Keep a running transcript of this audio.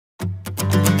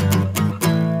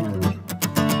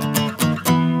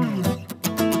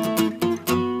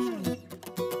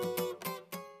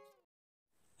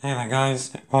Hey there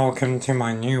guys, welcome to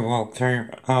my new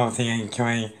walkthrough of the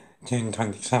AQA June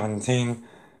 2017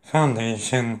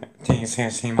 Foundation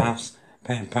GCSE Maths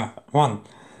Paper 1.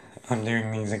 I'm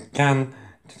doing these again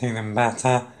to do them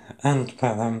better and to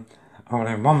put them all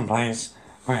in one place,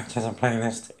 which is a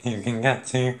playlist you can get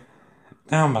to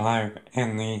down below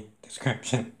in the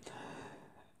description.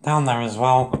 Down there as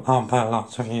well, I'll put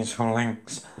lots of useful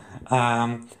links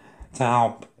to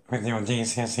help with your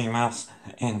GCSE Maths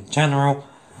in general,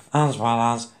 as well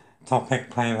as topic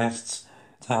playlists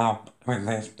to help with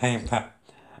this paper.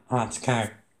 Let's go.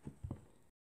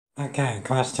 Okay,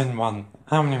 question 1.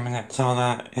 How many minutes are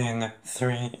there in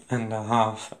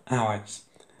 3.5 hours?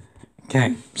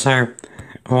 Okay, so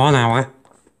 1 hour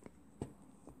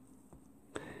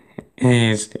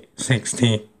is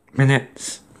 60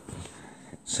 minutes.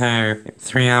 So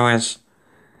 3 hours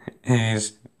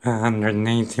is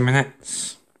 180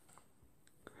 minutes.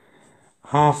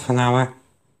 Half an hour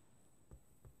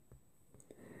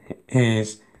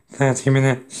is 30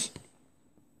 minutes.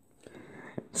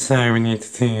 So we need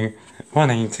to do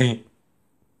 180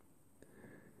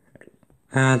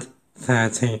 add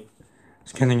 30.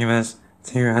 It's going to give us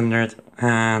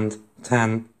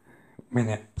 210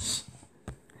 minutes.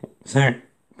 So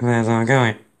there's our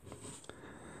guy.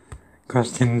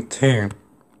 Question 2.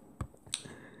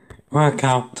 Work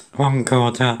out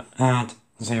 1/4 add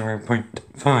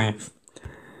 0.5.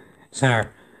 So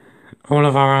all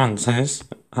of our answers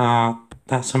are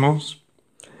decimals.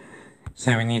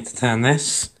 So we need to turn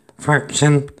this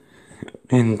fraction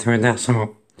into a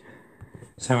decimal.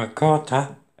 So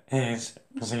 1/4 is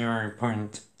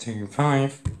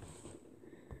 0.25.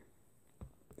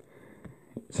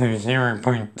 So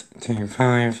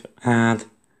 0.25 add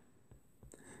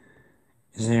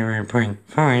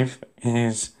 0.5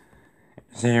 is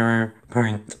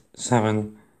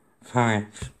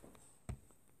 0.75.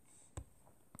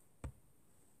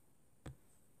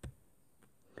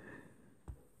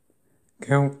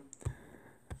 Cool.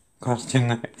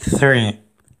 Question 3.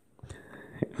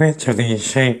 Which of these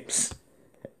shapes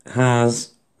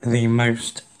has the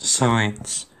most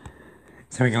sides?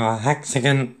 So we got a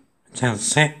hexagon, which has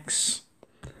 6,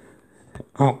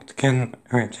 octagon,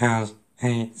 which has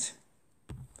 8,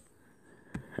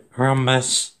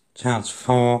 rhombus, which has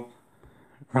 4,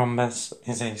 rhombus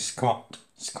is a squat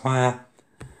square,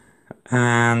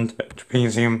 and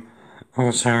trapezium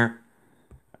also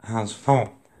has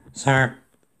 4. So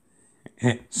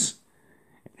it's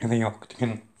the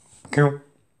octagon. Cool.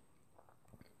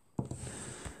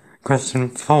 Question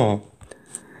 4.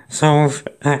 Solve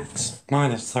x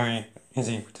minus 3 is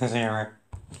equal to 0.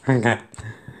 Okay.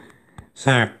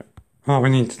 So what we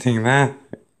need to do there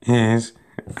is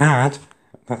add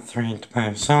the 3 to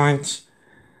both sides.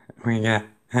 We get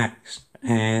x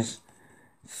is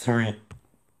 3.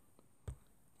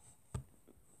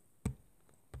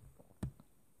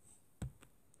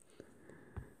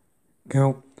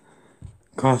 Cool.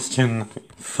 Question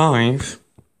 5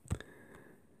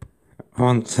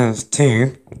 wants us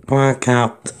to work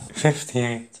out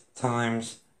 58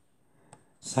 times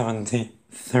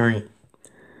 73.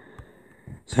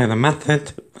 So the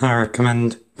method I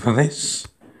recommend for this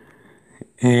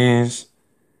is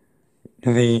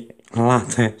the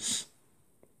lattice.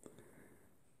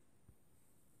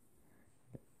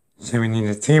 So we need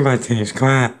a 2 by 2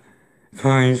 square,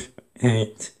 5,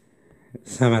 8,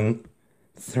 7,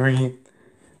 3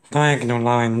 diagonal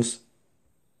lines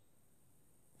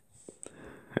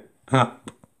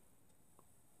up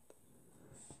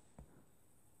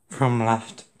from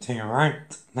left to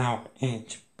right. Now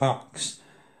each box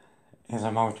is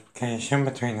a multiplication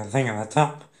between the thing at the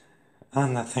top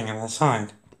and the thing at the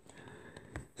side.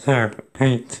 So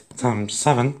 8 times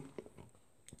 7,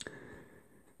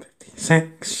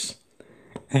 56,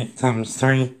 8 times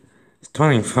 3 is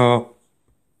 24,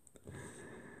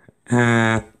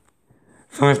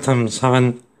 5 times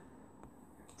 7,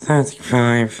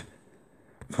 35,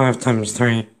 5 times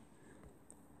 3,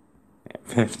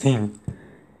 15.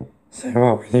 So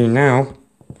what we do now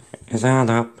is add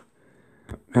up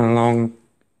along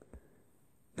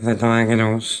the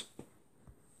diagonals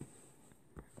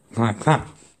like that.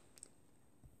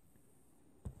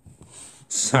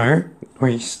 So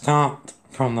we start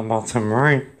from the bottom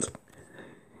right.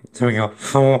 So we got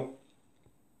 4.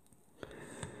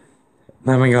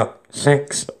 Then we got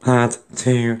 6 add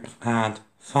 2 add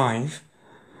 5,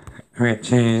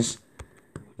 which is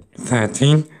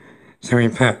 13. So we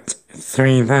put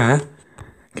 3 there,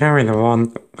 carry the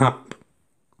 1 up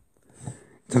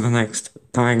to the next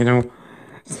diagonal.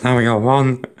 So now we got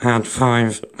 1 add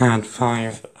 5 add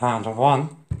 5 add 1,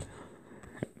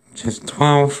 which is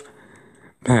 12.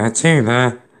 Put a 2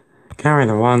 there, carry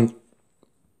the 1.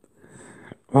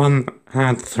 1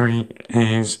 add 3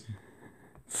 is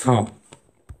 4.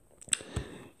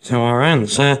 So our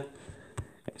answer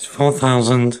is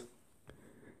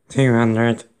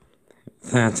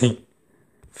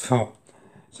 4,234.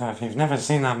 So if you've never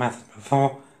seen that method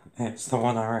before, it's the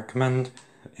one I recommend.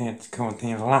 It's called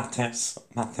the lattice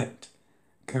method.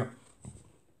 Cool.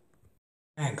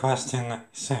 Okay, question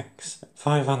 6.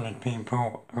 500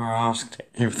 people were asked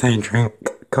if they drink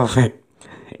coffee.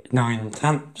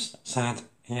 9/10 said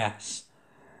yes.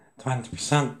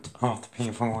 20% of the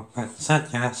people that said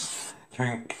yes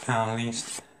drink at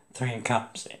least 3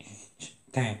 cups each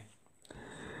day.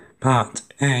 Part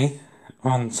A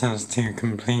wants us to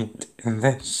complete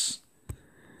this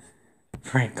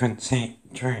frequency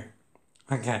tree.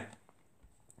 Okay,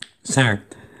 so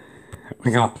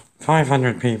we got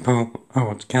 500 people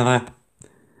all together.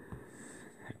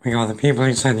 We got the people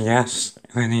who said yes,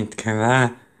 they need to go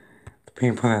there. The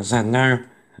people that said no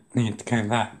need to go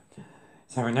there.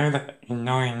 So we know that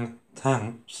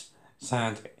 9/10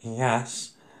 said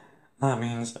yes. That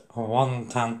means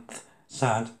 1/10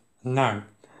 said no.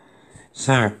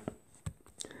 So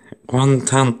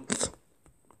 1/10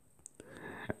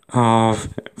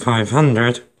 of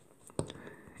 500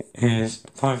 is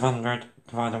 500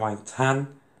 divided by 10,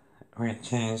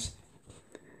 which is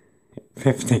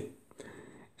 50.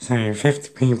 So 50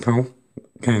 people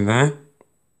go there,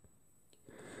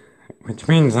 which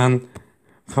means then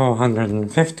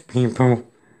 450 people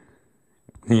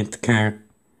need to go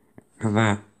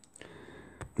there.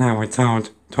 Now we're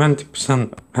told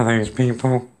 20% of those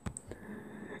people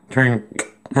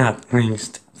drink at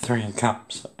least 3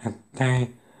 cups a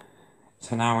day.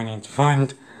 So now we need to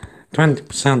find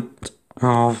 20%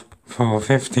 of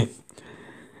 450.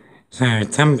 So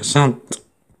 10%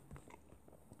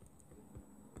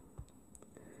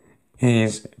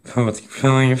 is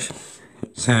 45.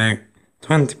 So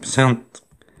 20%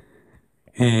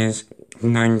 is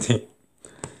 90.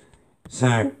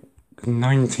 So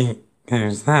 90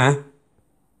 goes there.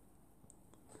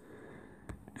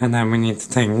 And then we need to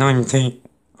take 90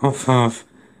 off of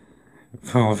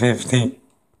 450.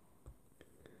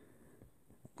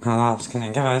 Now that's going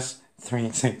to give us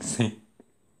 360.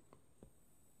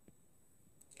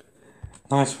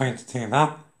 Nice way to do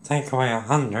that. Take away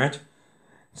 100.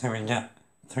 So we get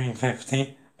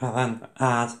 350, but then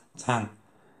add 10.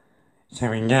 So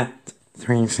we get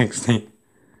 360.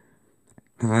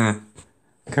 There.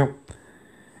 Cool.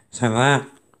 So there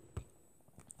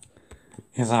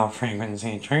is our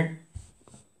frequency tree.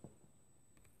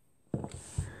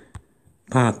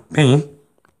 Part B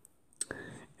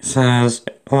says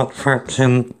what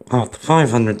fraction of the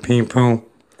 500 people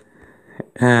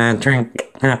drink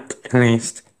at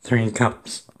least 3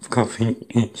 cups of coffee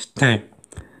each day.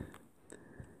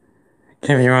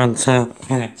 Give your answer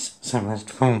in its simplest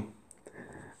form.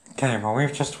 Okay, well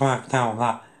we've just worked out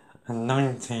that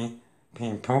 90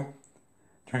 people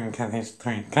drink at least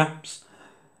 3 cups.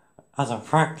 As a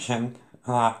fraction,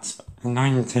 that's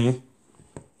 90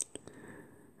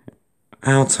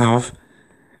 out of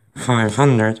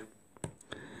 500,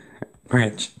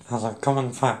 which has a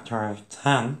common factor of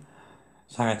 10,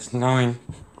 so it's 9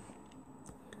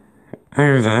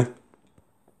 over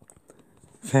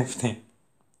 50.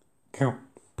 Cool.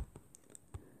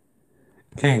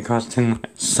 Okay, question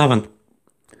 7.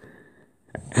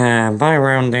 By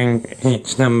rounding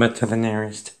each number to the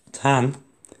nearest 10,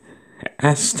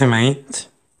 estimate.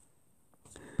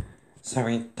 So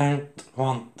we don't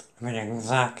want the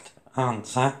exact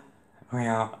answer, we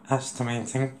are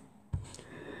estimating.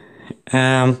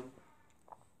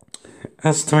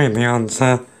 Estimate the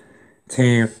answer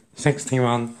to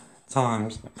 61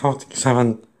 times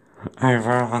 47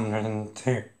 over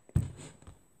 102.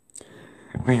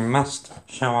 We must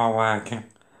show our working.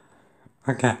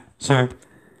 Okay, so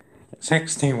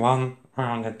 61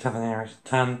 rounded to the nearest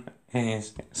 10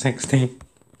 is 60.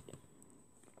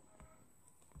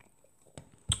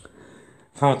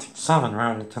 47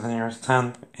 rounded to the nearest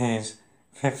 10 is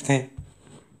 50.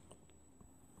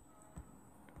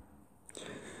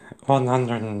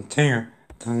 102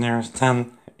 to the nearest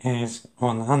 10 is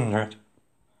 100.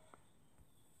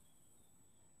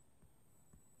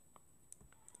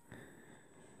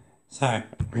 So,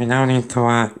 we now need to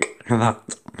work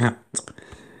that out.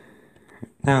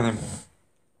 Now then,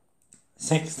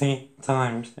 60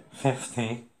 times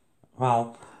 50,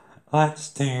 well, let's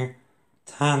do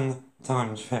 10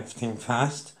 times 50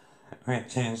 first,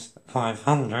 which is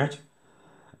 500,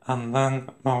 and then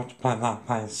multiply that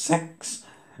by 6,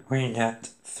 we get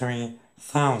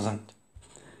 3,000.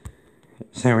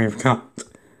 So we've got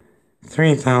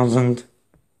 3,000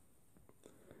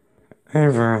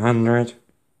 over 100.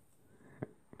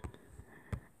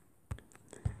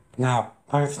 Now,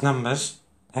 both numbers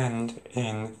end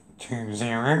in 2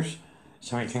 zeros,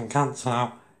 so we can cancel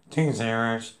out 2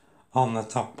 zeros on the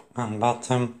top and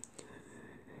bottom.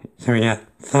 So we get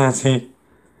 30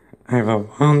 over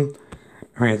 1,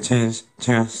 which is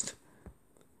just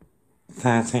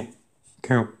 30.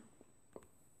 Cool.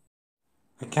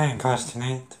 Okay, question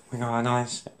 8, we got a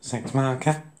nice 6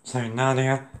 marker. So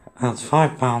Nadia has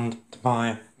 £5 to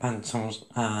buy pencils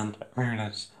and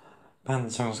rulers.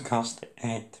 Pencils cost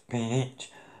 8p each,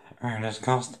 rulers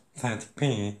cost 30p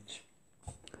each.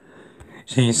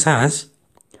 She says,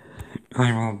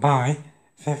 I will buy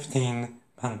 15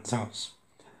 pencils.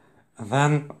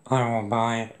 Then I will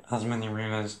buy as many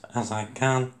rulers as I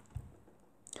can.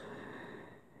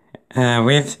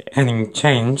 With any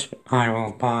change, I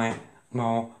will buy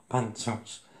more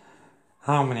pencils.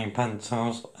 How many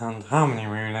pencils and how many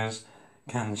rulers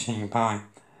can she buy?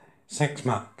 6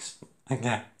 marks.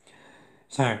 Okay.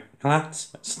 So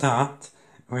let's start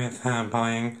with her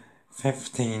buying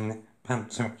 15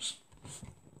 pencils.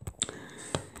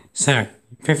 So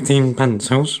 15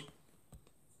 pencils.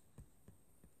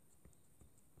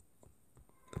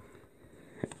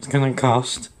 It's going to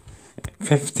cost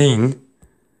 15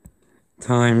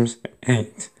 times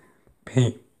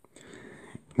 8p.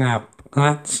 Now,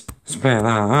 let's split that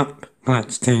up.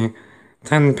 Let's do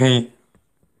 10p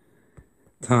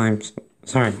times,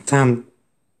 10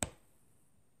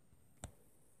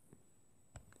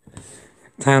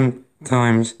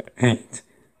 times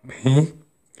 8p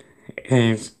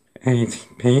is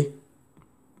 80p.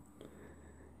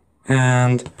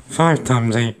 And 5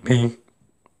 times 8p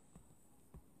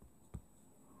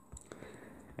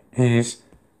is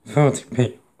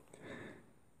 40p.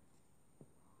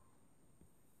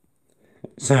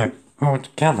 So,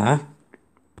 altogether,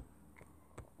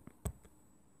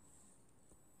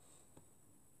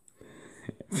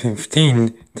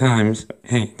 $15 times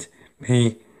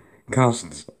 8p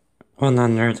costs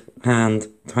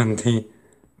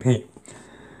 120p.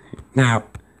 Now,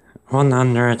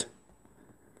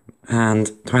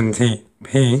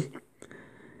 120p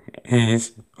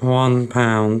is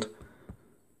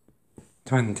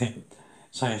 £1.20.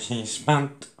 So she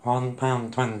spent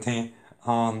 £1.20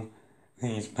 on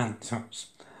these pencils.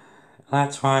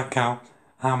 Let's work out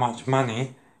how much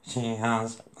money she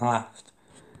has left.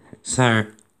 So,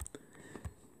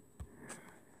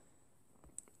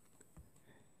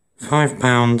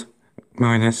 £5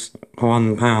 minus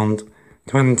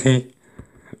 £1.20.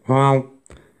 Well,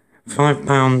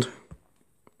 £5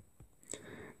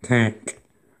 take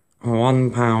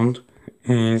 £1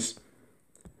 is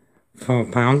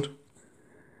 £4.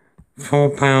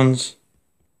 £4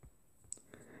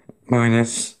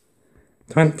 minus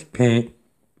 20p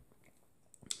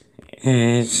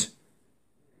is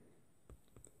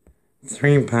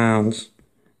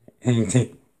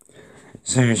 £3.80.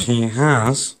 So she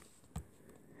has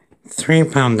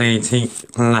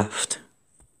 £3.80 left.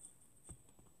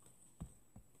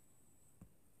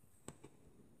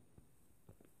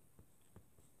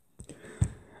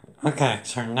 Okay,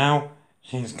 so now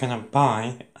she's gonna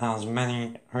buy as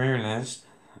many rulers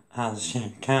as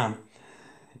she can.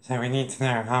 So we need to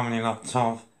know how many lots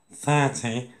of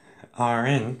 30 are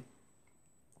in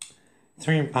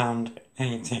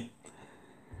 £3.80.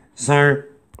 So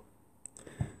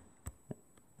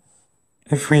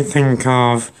if we think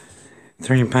of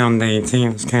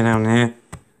 £3.80, let's go down here.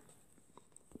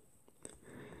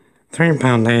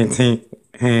 £3.80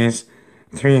 is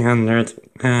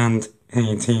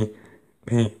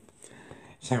 380p.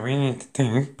 So we need to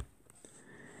do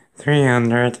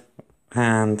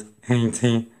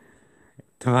 380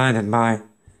 divided by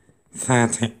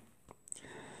 30.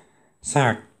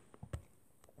 So,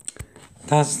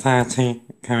 does 30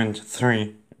 go into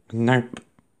 3? Nope.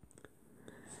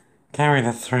 Carry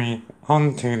the 3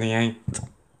 onto the 8.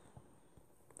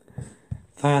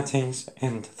 30s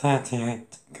into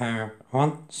 38 go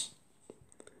once.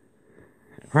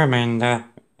 Remainder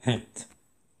 8.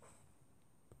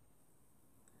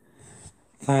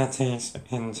 30s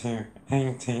into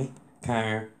 80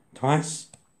 go twice,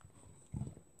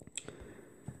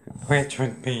 which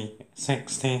would be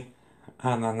 60,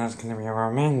 and then there's going to be a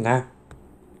remainder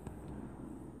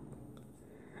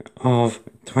of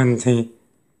 20p.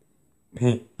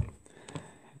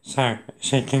 So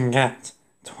she can get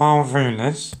 12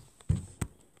 rulers.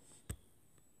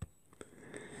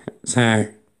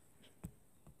 So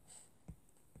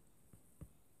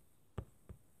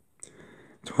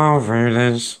 12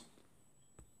 rulers.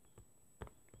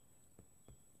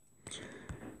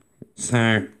 So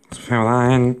let's fill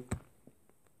that in.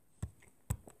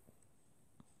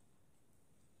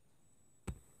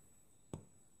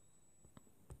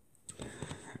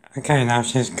 Okay, now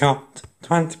she's got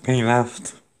 20p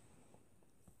left.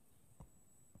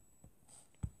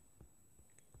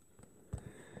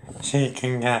 She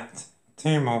can get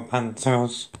 2 more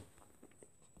pencils.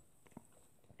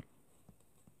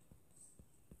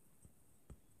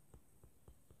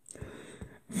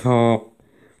 For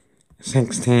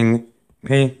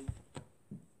 16p.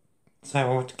 So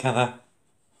altogether,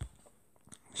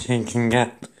 she can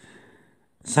get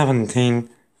 17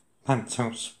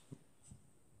 pencils.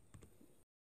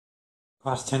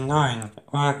 Question 9.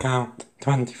 Work out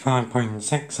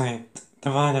 25.68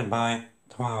 divided by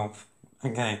 12.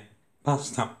 Okay, let's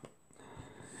stop.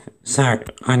 So,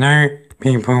 I know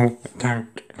people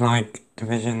don't like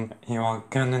division. You are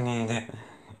gonna need it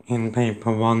in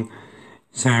paper 1.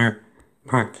 So,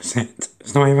 practice it.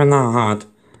 It's not even that hard.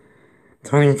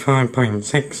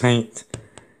 25.68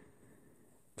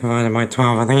 divided by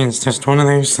 12. I think it's just one of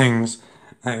those things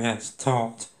that gets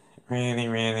taught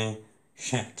really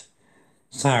shit.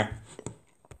 So,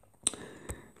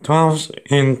 12's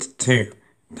into 2.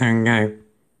 Don't go.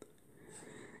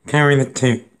 Carry the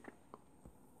 2.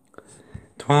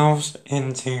 12's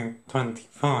into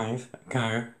 25.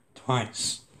 Go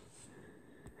twice.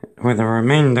 With a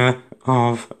remainder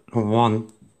of 1.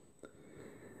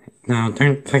 Now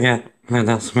don't forget the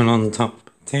decimal on top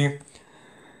 2.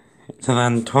 So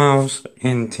then 12's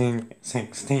into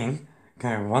 16.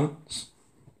 Go once.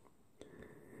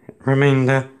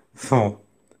 Remainder 4.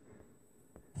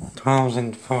 12's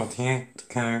into 48.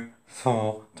 Go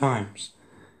 4 times.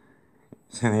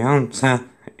 So the answer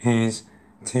is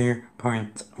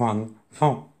 2.14.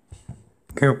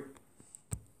 Cool.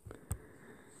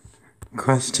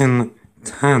 Question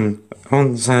 10.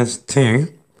 One says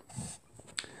 2.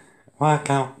 Work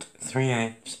out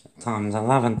 3/8 times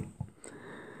 11.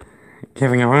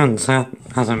 Giving our answer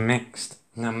as a mixed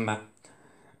number.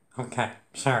 Okay,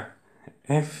 so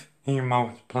if you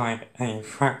multiply a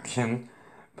fraction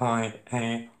by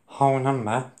a whole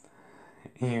number,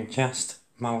 you just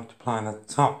multiply the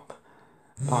top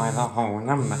by the whole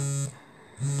number.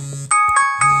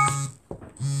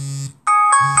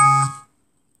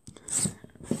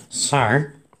 So,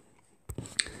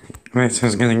 this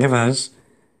is going to give us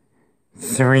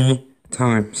 3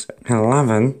 times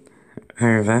 11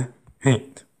 over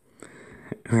 8,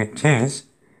 which is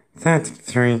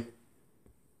 33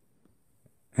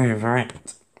 over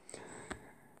 8.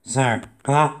 So,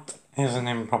 that is an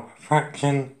improper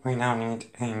fraction. We now need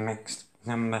a mixed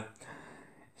number.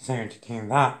 So to do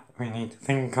that, we need to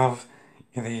think of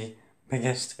the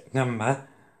biggest number,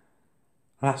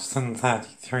 less than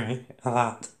 33,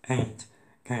 that 8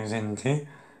 goes into,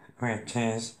 which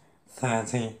is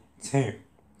 32.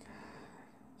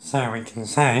 So we can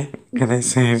say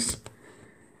this is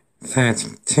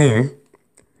 32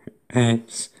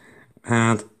 eighths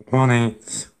and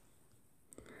 1/8.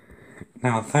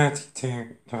 Now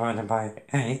 32 divided by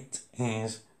 8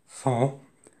 is 4.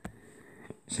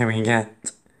 So we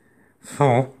get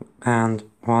 4 and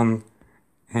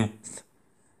 1/8.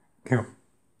 Cool.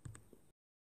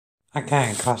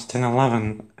 Okay, question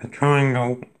 11. A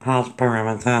triangle has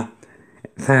perimeter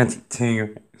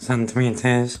 32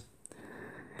 centimeters.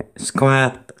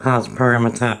 Square has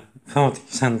perimeter 40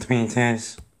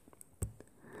 centimeters.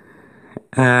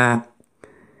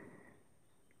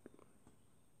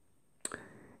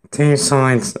 Two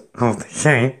sides of the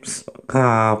shapes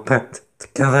are put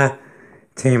together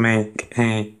to make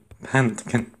a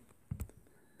pentagon.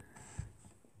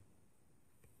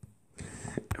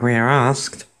 We are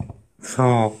asked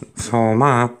for 4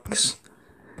 marks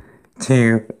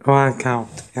to work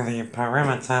out the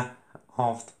perimeter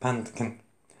of the pentagon.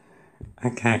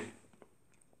 Okay,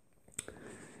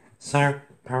 so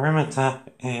perimeter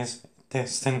is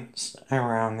distance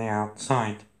around the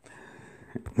outside.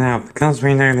 Now, because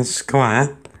we know the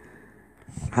square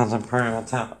has a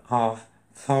perimeter of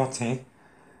 40,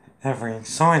 every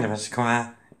side of a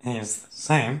square is the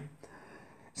same.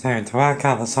 So to work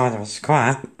out the side of a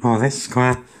square, or this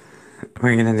square,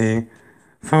 we're going to do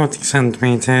 40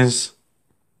 centimeters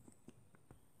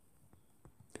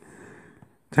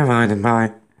divided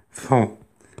by 4,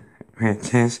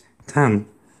 which is 10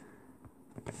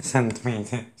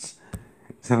 centimeters.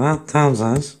 So that tells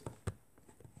us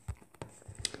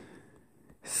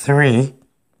 3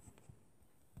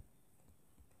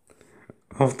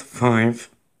 of the 5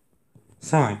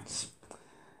 sides.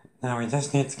 Now we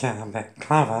just need to get a bit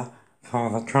clever for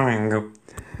the triangle.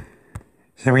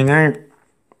 So we know,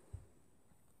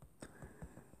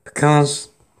 because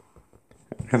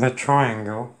the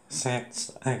triangle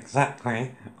sits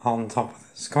exactly on top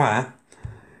of the square,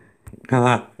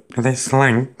 that this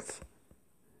length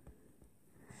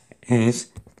is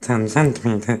 10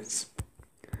 centimetres.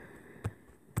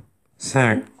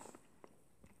 So,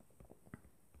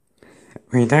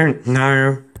 we don't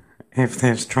know if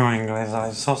this triangle is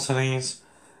isosceles.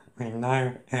 We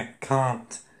know it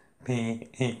can't be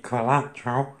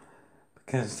equilateral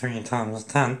because 3 times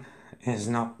 10 is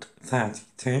not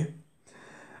 32.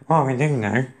 What we do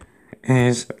know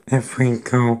is if we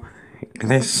call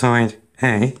this side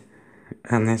A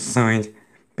and this side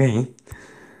B,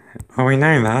 well, we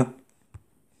know that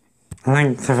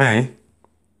length of A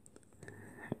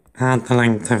add the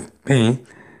length of B,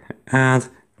 add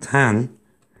 10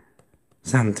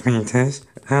 centimetres,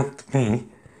 add B,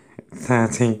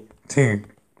 32.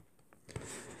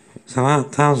 So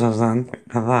that tells us then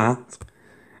that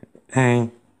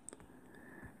A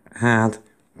add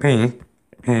B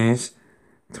is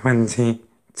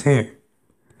 22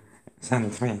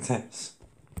 centimetres.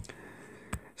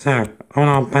 So on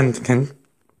our pentagon,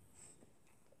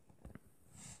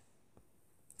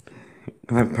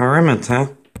 the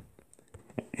perimeter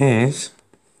is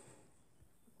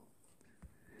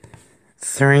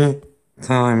 3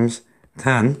 times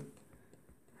 10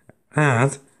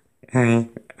 add A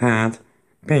add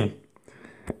B,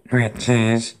 which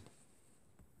is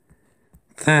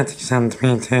 30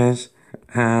 centimetres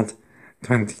add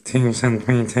 22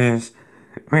 centimetres,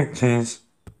 which is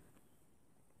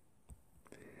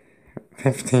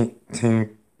 52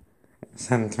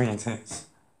 centimetres.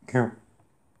 Cool.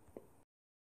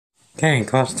 Okay,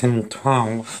 question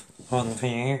 12 on for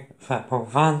you, football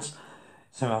fans.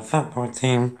 So a football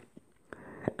team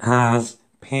has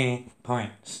P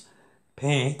points.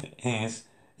 P is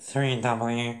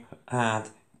 3W add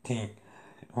D,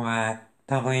 where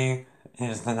W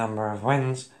is the number of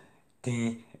wins,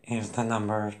 D is the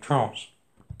number of draws.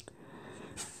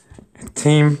 A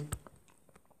team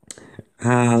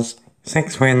has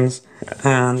 6 wins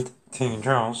and 2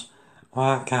 draws.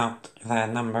 Work out their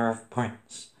number of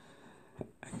points.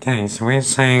 Okay, so we're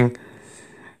saying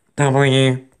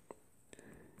W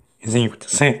is equal to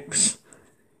 6,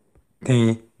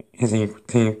 D is equal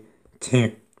to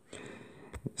 2.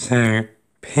 So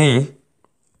P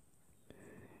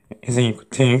is equal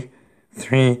to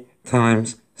 3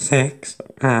 times 6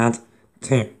 add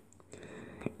 2,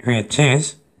 which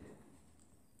is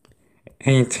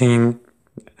 18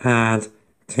 add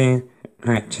 2,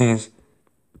 which is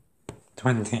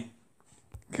 20.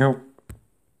 Cool.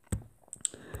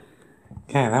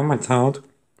 Okay, then we're told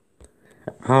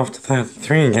after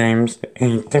 33 games,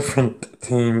 a different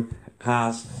team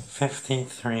has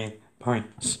 53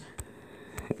 points.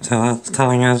 So that's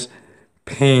telling us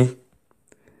P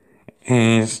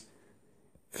is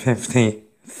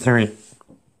 53.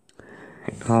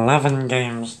 11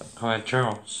 games were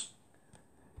draws.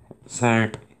 So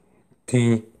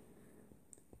D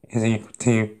is equal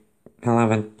to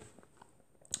 11.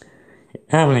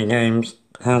 How many games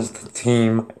has the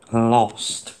team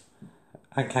lost?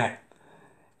 Okay,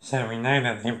 so we know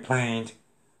that they played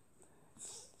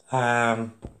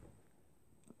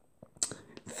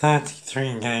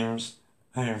 33 games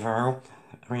overall.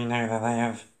 We know that they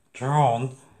have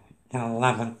drawn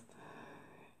 11.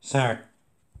 So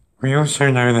we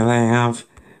also know that they have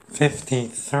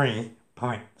 53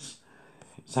 points.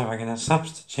 So we're going to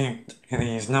substitute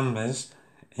these numbers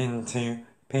into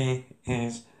P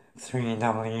is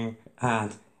 3W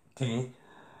add D,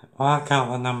 work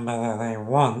out the number that they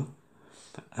won,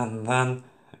 and then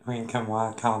we can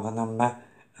work out the number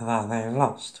that they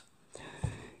lost.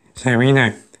 So we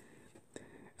know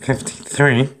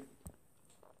 53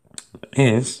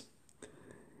 is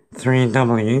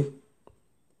 3W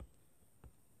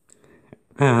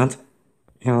add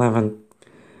 11.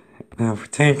 Now if we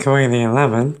take away the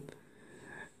 11,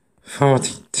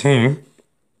 42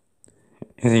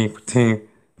 is equal to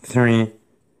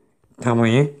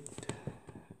 3W.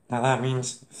 Now that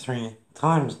means 3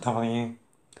 times W.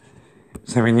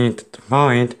 So we need to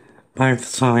divide both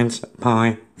sides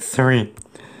by 3.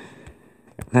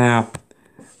 Now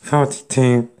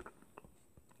 42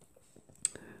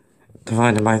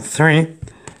 divided by 3.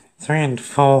 3 into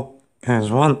 4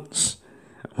 goes once.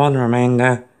 1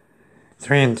 remainder.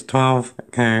 3 into 12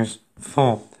 goes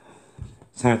 4.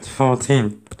 So it's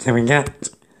 14. So we get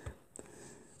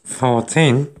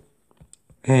 14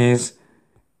 is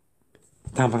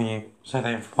W. So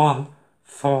they've won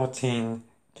 14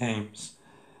 games.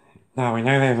 Now we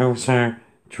know they've also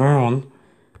drawn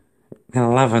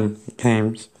 11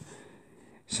 games.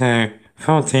 So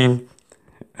 14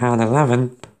 and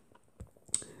 11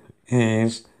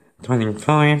 is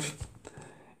 25.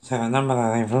 So the number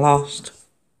that they've lost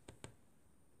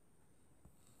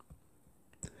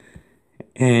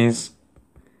is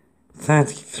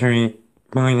 33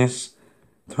 minus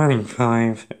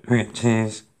 25, which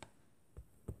is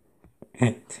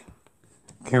 8.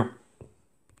 Cool.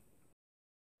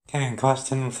 Okay,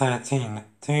 question 13.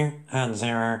 2 add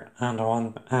 0 and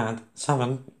 1 add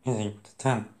 7 is equal to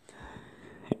 10.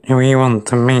 We want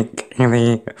to make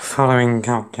the following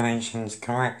calculations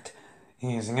correct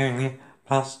using only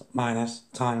plus, minus,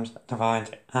 times,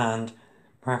 divide and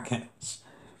brackets.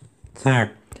 So,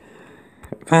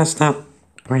 first up,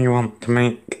 we want to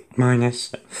make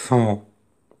minus 4.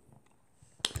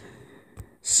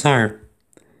 So,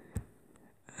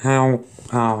 how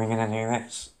are we going to do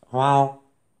this? Well,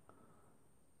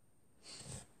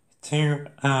 2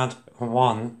 add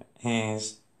 1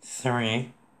 is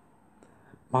 3,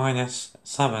 minus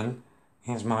 7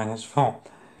 is minus 4.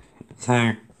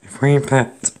 So, if we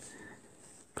put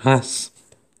plus,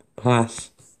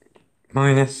 plus,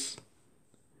 minus,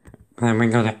 then we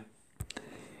got it.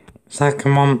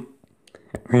 Second one,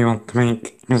 we want to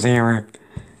make 0.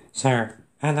 So,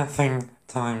 anything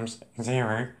times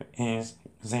 0 is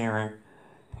 0.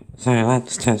 So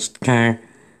let's just go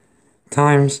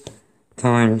times,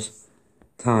 times,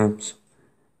 times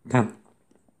 10.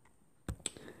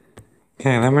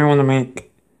 Okay, then we want to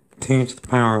make 2 to the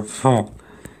power of 4.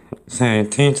 So 2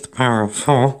 to the power of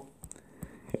 4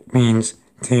 means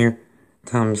 2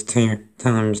 times 2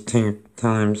 times 2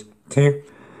 times 2,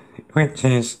 which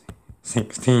is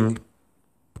 16.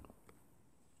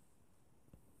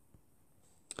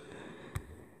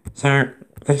 So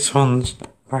this one's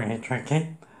pretty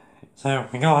tricky. So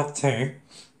we got a 2,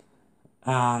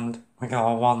 and we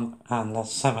got a 1 and a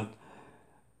 7.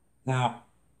 Now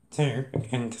 2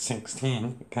 into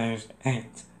 16 goes 8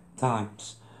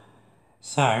 times.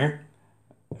 So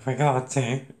if we got a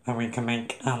 2 and we can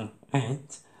make an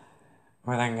 8,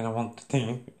 we're then going to want to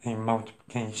do a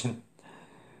multiplication.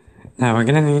 Now we're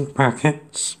going to need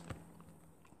brackets.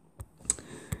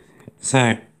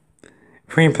 So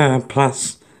if we put a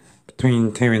plus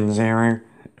between 2 and 0,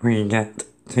 we get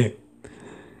 2.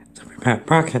 So if we put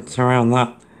brackets around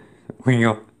that, we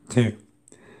got 2.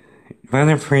 Then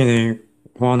if we do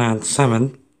 1 add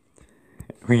 7,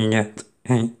 we get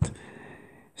 8.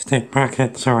 Stick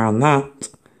brackets around that,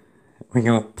 we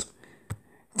got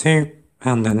 2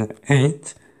 and an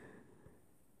 8.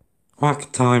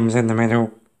 Whack times in the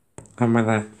middle, and we're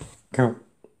there. Cool.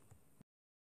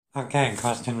 Okay,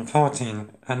 question 14.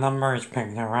 A number is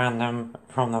picked at random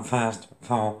from the first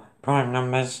 4 prime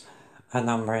numbers. A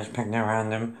number is picked at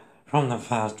random from the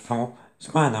first 4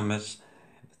 square numbers.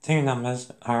 The two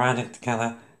numbers are added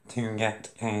together to get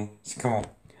a score.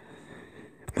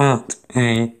 Part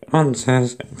A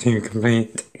answers to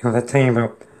complete the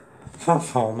table for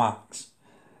 4 marks.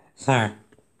 So,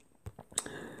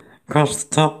 across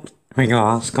the top we got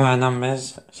our square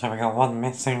numbers, so we got 1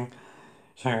 missing.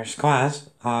 So squares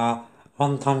are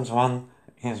 1 times 1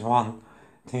 is 1,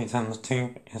 2 times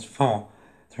 2 is 4,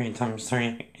 3 times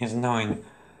 3 is 9.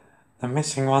 The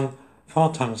missing one,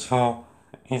 4 times 4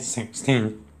 is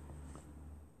 16.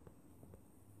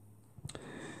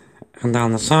 And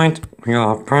down the side, we got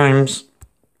our primes.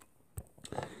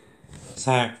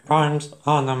 So primes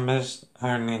are numbers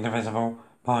only divisible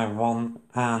by 1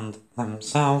 and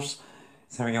themselves.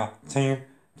 So we got 2,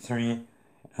 3,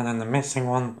 and then the missing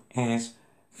one is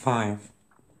 5.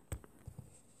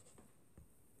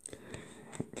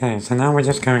 Okay, so now we're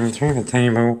just going through the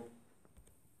table,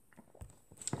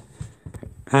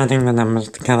 adding the numbers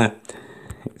together.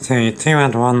 So 2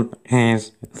 add 1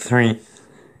 is 3,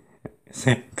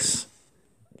 6,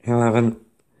 11,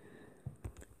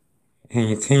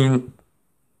 18,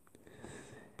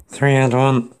 3 add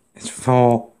 1 is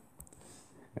 4,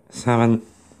 7,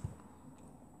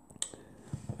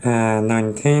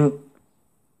 19,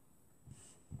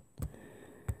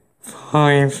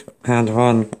 5 add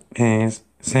 1 is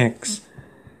 6,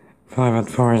 5 add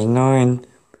 4 is 9,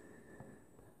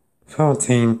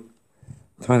 14,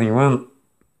 21,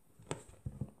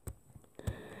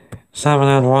 7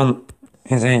 add 1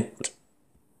 is 8,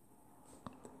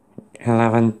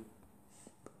 11,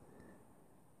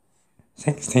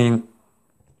 16,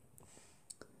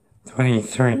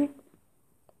 23.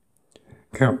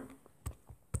 Cool.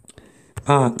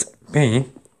 Part B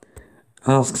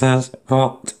asks us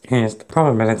what is the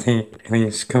probability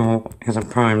the score is a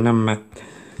prime number.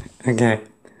 Okay,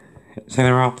 so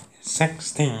there are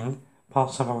 16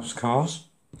 possible scores.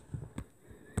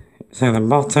 So the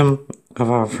bottom of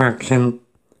our fraction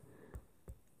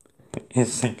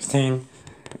is 16.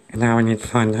 And now we need to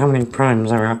find how many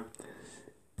primes there are.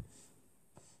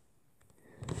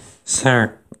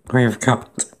 So we've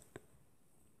got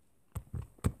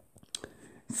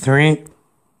 3,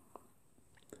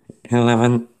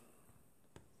 11,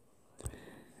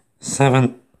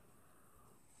 7,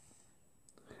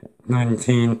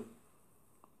 19,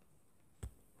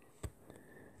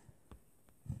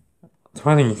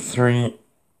 23,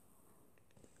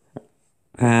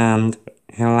 and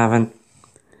 11.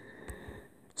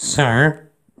 So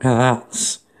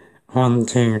that's 1,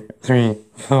 2, 3,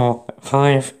 4,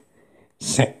 5,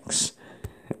 6.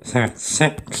 So it's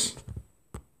 6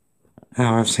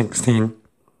 out of 16,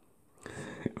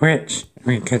 which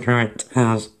we could write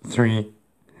as 3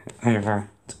 over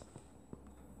it.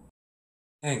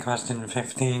 Okay, question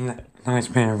 15, nice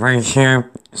bit of ratio.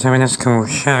 So in a school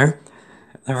show,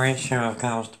 the ratio of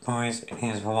girls to boys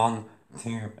is 1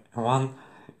 to 1.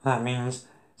 That means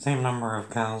same number of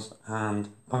girls and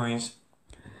boys.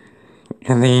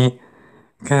 And the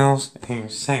girls who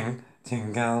sing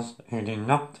to girls who do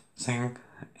not sing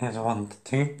is 1 to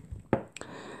 2.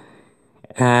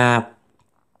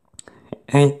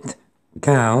 8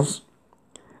 girls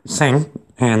sing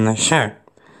in the show.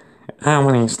 How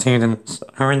many students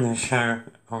are in the show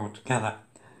altogether?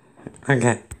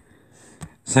 Okay,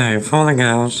 so for the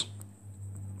girls,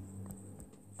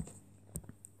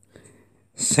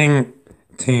 sing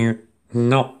to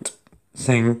not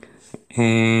sing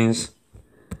is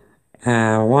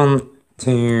 1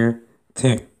 to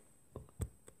 2.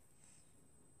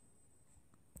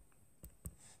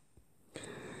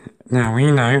 Now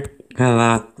we know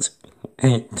that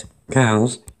 8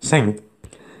 girls sing.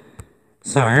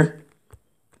 So,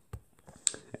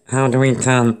 how do we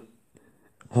turn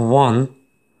 1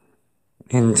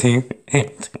 into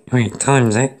 8? We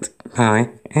times it by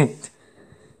 8.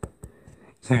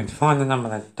 So to find the number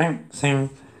that don't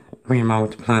sing, we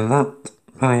multiply that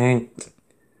by 8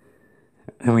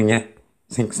 and we get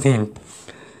 16.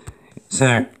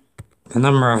 So the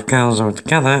number of girls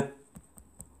altogether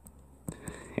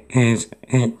is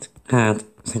 8 add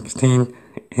 16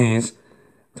 is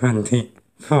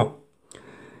 24.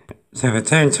 So the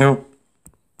total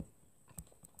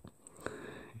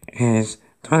is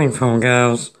 24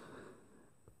 girls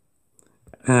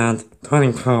and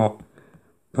 24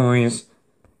 boys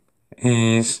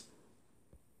is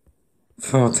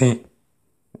 48.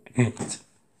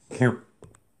 Cool.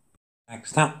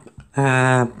 Next up, P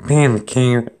and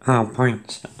Q are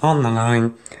points on the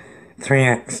line.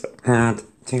 3x add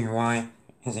 2y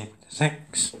is equal to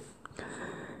 6.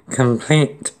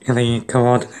 Complete the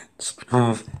coordinates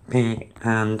of P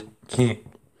and Q.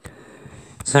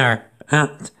 So,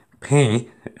 at P,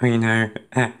 we know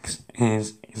x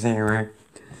is 0.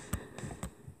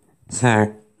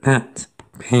 So, at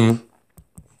P,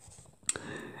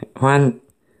 when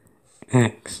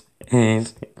x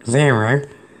is 0,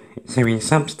 so we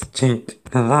substitute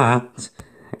that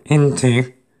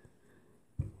into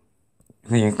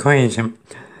the equation.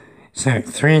 So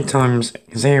 3 times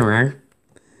 0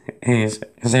 is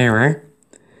 0,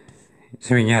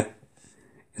 so we get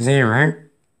 0,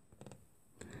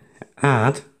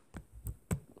 add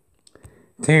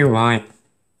 2y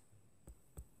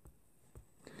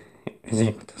is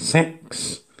equal to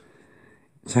 6,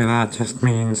 so that just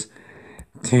means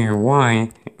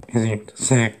 2y is equal to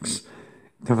 6,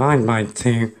 divide by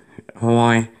 2,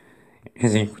 y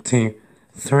is equal to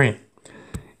 3.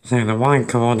 So the y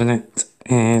coordinate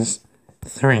is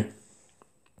 3.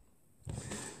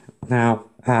 Now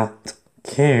at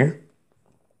Q,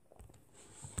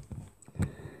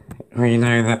 we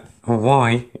know that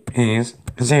y is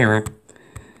 0.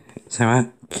 So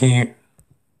at Q,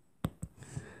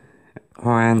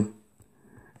 when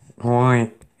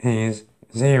y is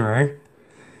 0,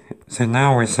 so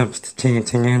now we're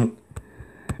substituting in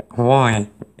y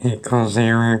equals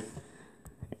 0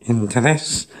 into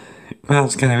this.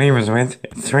 That's going to leave us with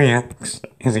 3x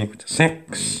is equal to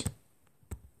 6.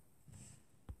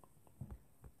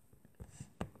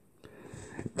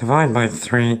 Divide by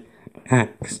 3,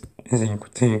 x is equal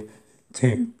to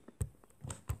 2.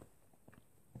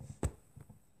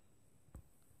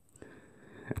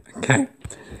 Okay,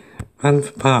 and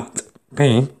for part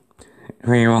B,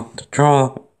 we want to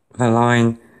draw the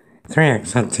line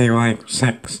 3x add 2y equals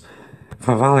 6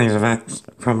 for values of x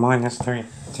from -3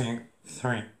 to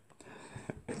 3.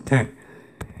 Okay,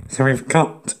 so we've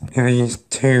got these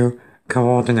two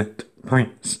coordinate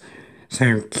points.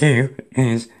 So Q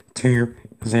is 2,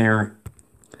 0.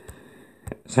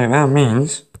 So that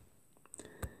means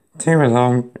 2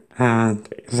 along and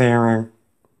 0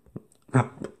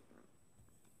 up.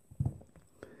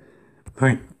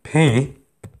 Point P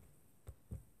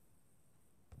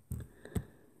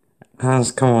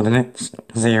has coordinates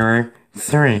 0,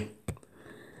 3.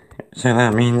 So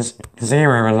that means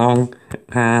 0 along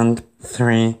and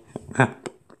 3 up.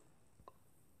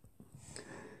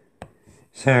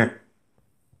 So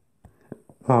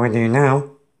what we do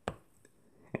now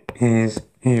is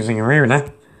using a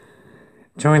ruler,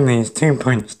 join these 2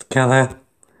 points together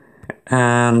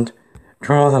and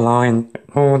draw the line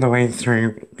all the way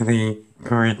through the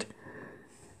grid.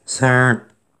 So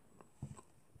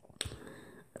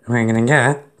we're going to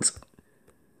get,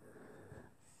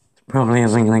 probably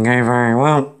isn't going to go very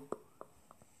well,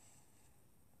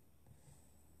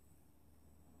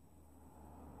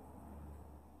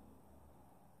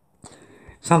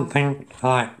 something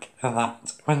like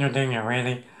that. When you're doing it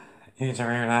really, use a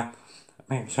ruler,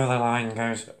 make sure the line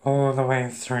goes all the way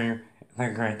through the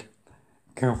grid.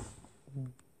 Cool.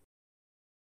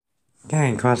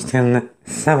 Okay, question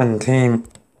 17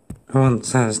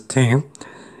 answers to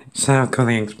circle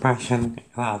the expression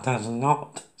that does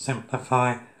not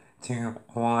simplify to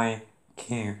y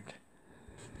cubed.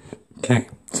 Okay,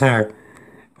 so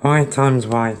y times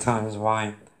y times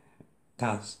y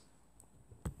does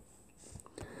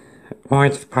y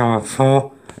to the power of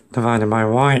 4 divided by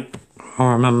y.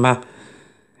 Or remember,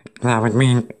 that would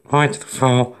mean y to the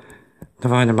 4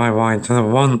 divided by y to the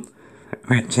 1,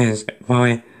 which is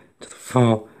y to the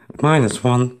 4 minus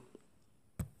 1,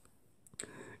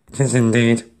 which is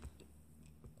indeed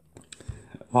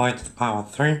y to the power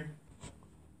 3.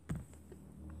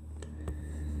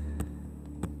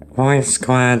 Y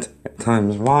squared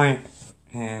times y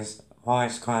is y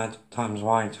squared times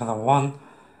y to the 1,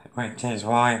 which is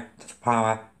y to the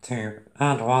power 2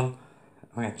 and 1,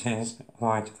 which is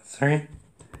y to the 3.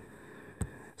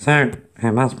 So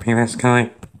it must be this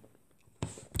guy.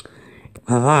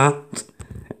 That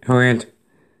would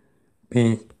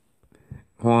be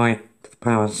y to the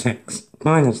power 6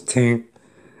 minus 2,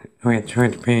 which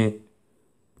would be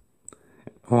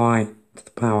y to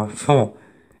the power 4.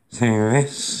 So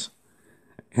this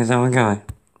is our guy.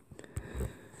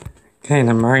 Okay,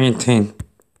 number 18.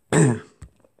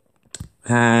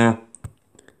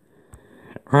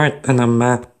 Write the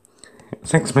number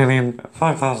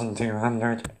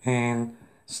 6,005,200 in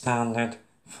standard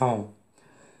form.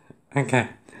 Okay,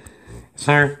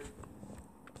 so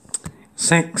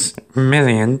 6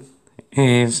 million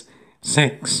is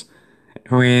 6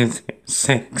 with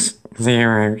 6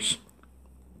 zeros.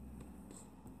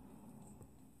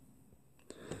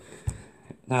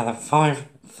 Now the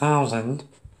 5,000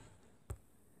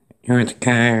 would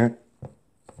go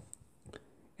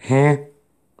here.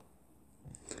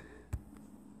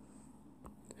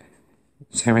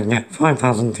 So we'd get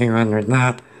 5,200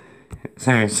 there.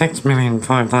 So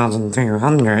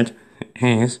 6,005,200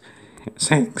 is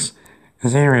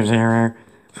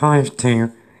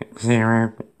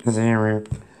 6,005,200.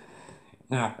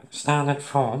 Now, standard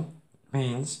form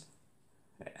means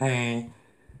a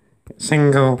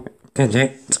single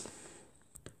digit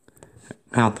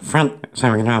out the front. So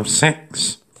we're going to have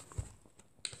 6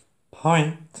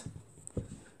 point.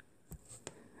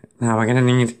 Now we're going to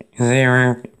need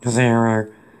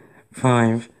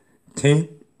 0,052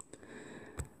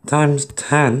 times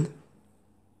 10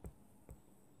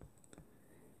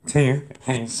 to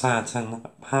a certain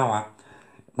power.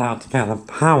 Now to get the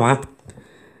power,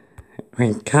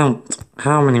 we count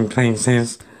how many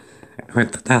places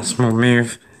with the decimal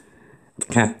move to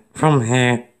get from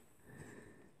here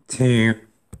to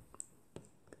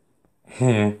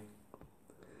here.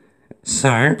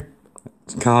 So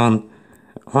it's gone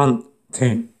 1,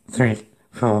 2, 3,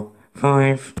 4,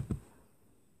 5,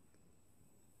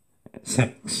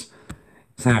 6.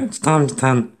 So it's times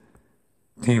 10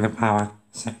 to the power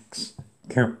 6.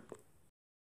 Cool.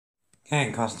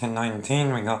 Okay, question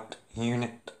 19, we got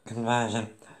unit conversion.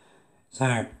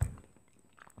 So,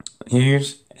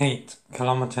 use 8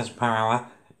 kilometers per hour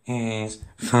is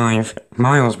 5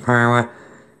 miles per hour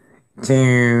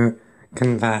to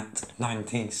convert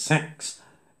 96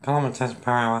 kilometers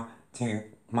per hour to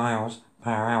miles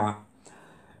per hour.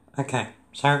 Okay,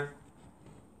 so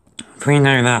if we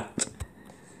know that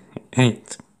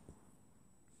 8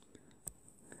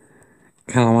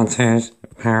 kilometers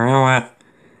per hour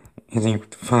is equal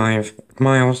to 5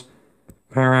 miles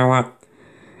per hour,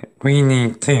 we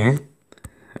need to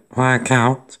work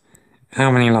out how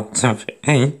many lots of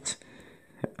 8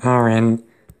 are in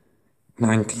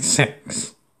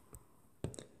 96.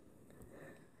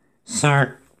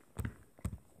 So,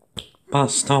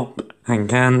 bus stop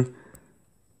again.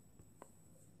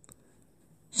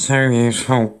 So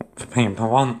useful for paper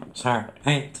 1. So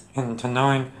 8 into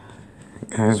 9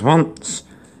 goes once.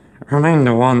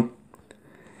 Remainder 1.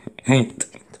 8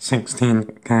 into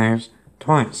 16 goes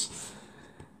twice.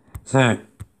 So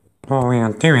what we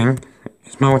are doing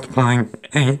is multiplying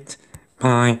 8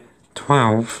 by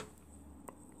 12.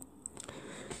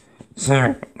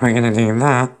 So we're going to do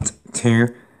that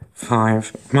to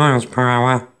 5 miles per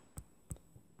hour.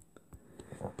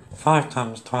 5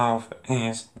 times 12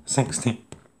 is 60.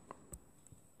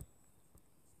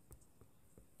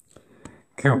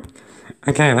 Cool.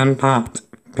 Okay, then part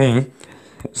B.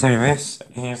 So this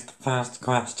is the first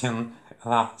question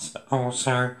that's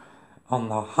also on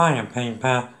the higher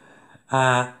paper,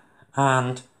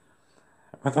 and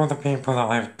with all the people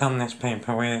that I've done this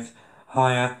paper with,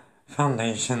 higher,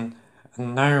 foundation,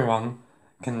 and no one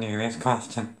can do this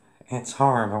question. It's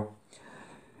horrible.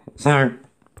 So,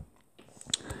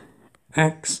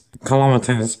 x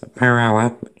kilometers per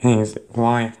hour is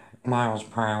y miles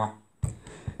per hour.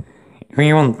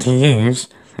 We want to use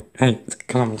 8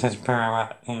 kilometers per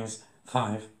hour is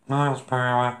 5 miles per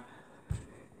hour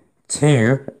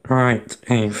to write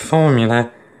a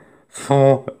formula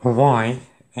for y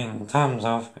in terms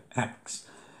of x.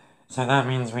 So that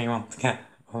means we want to get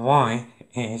y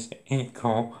is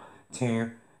equal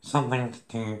to something to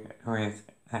do with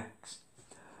x.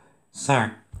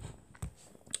 So,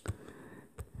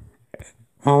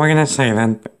 what we're going to say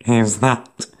then is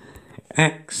that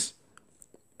x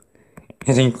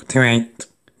is equal to 8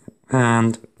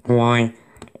 and y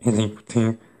is equal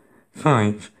to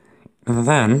 5. And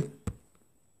then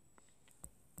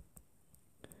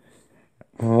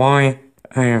y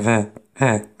over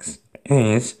x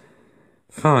is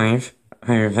 5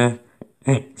 over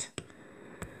 8.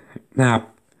 Now,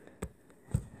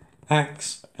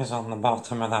 x is on the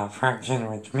bottom of that fraction,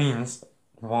 which means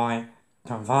y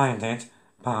divided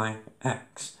by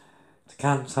x. To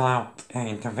cancel out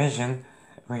a division,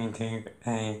 we do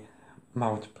a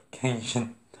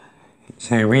multiplication.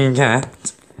 So we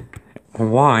get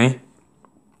y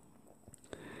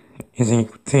is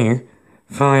equal to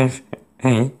 5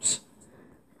 8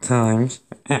 times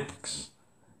x.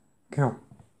 Cool.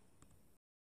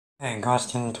 In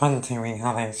question 20 we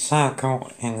have a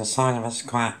circle in the side of a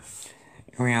square.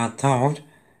 We are told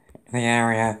the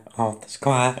area of the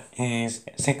square is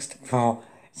 64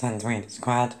 centimeters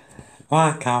squared.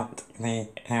 Work out the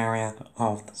area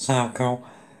of the circle.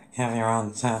 Give your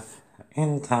answer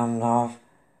in terms of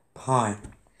pi.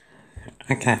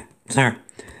 Okay, so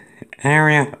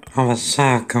area of a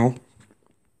circle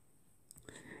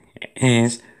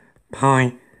is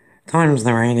pi times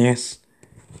the radius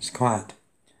squared.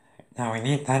 Now we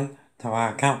need then to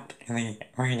work out the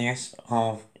radius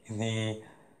of the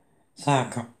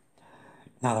circle.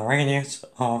 Now the radius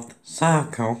of the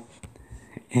circle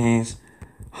is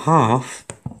half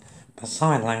the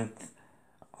side length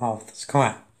of the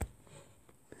square.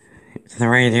 So the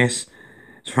radius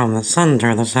is from the centre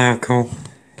of the circle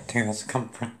to the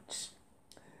circumference.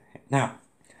 Now,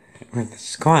 with the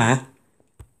square,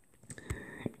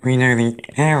 we know the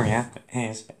area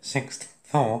is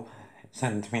 64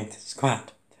 centimeters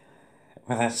squared.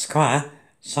 With a square,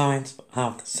 sides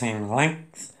have the same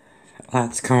length.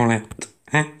 Let's call it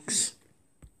x.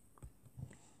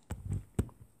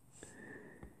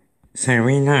 So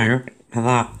we know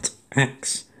that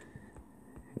x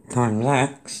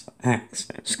times x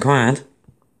squared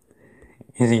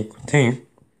is equal to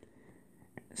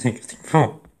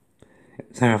 64.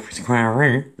 So if we square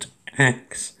root,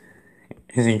 x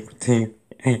is equal to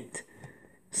 8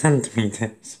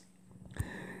 centimeters.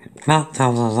 That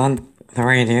tells us then the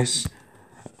radius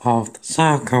of the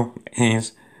circle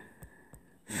is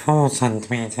 4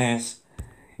 centimeters.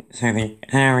 So the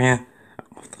area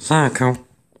of the circle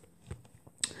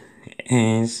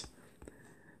is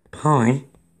pi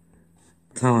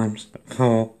times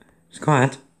 4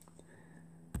 squared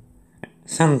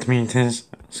centimeters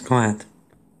squared,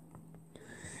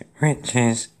 which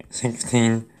is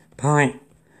 16 pi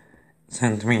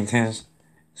centimeters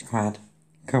squared.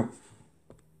 Cool.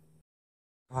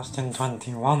 Question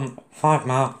 21, 5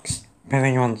 marks.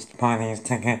 Billy wants to buy these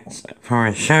tickets for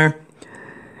a show.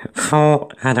 4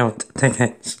 adult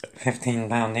tickets,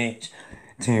 £15 each.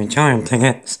 2 child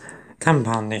tickets,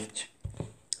 £10 each.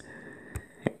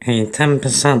 A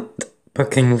 10%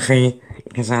 booking fee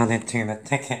is added to the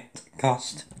ticket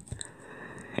cost.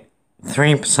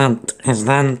 3% is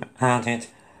then added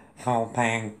for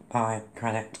paying by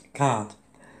credit card.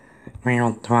 We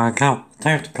want to work out the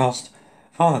total cost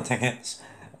for the tickets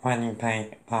when you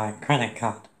pay by credit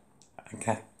card.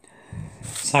 Okay,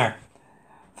 so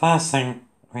first thing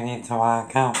we need to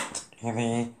work out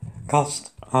the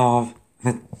cost of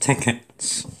the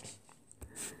tickets.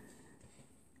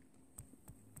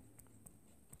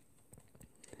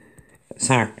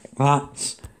 So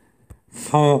that's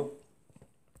 4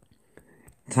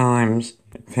 times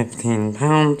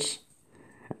 £15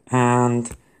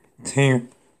 and 2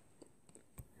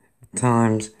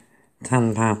 times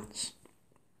 £10.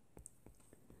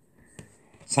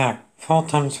 So 4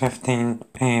 times 15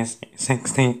 is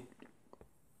 60.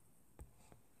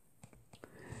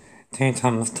 2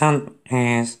 times 10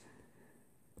 is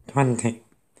 20.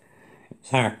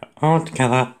 So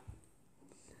altogether,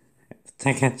 the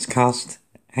tickets cost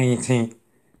 80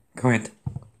 quid.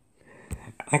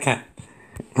 Okay,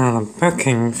 now the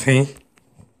booking fee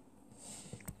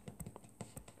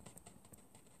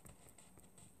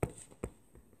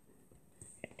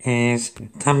is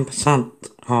 10%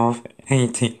 of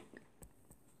 80.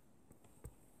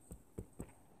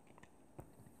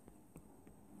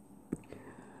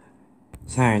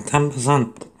 So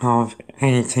 10% of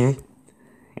 80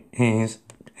 is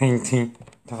 80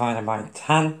 divided by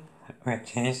 10,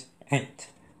 which is 8.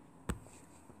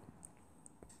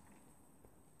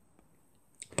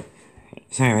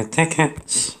 So the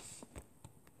tickets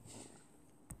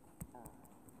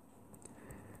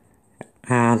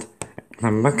and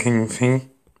the booking fee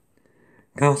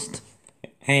cost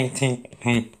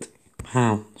 £88.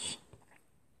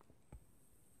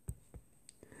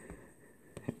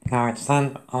 Now it's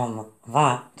then on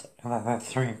that the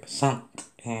 3%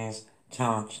 is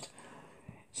charged.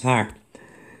 So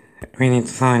we need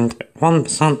to find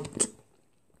 1%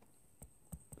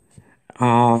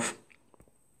 of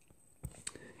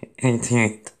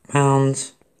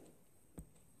 £88.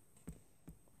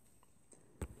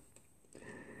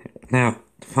 Now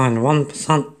to find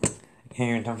 1%,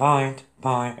 you divide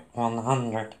by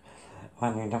 100.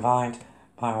 When you divide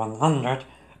by 100,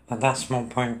 the decimal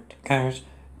point goes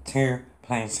 2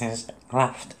 places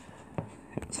left.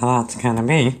 So that's going to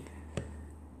be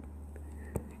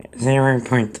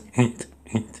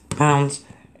 £0.88,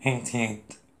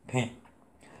 88p.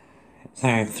 So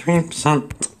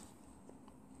 3%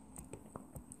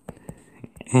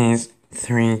 is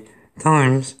 3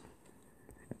 times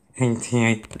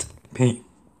 88p.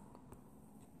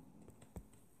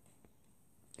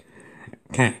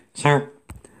 Okay, so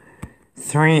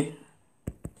 3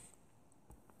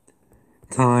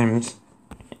 times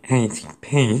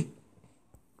 80p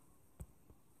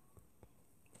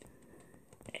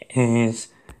is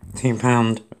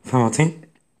 £2.40.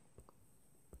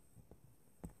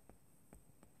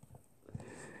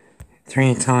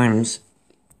 3 times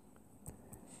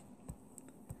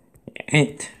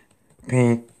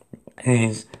 8p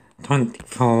is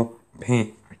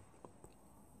 24p.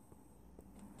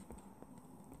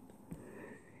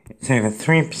 So the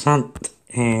 3%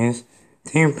 is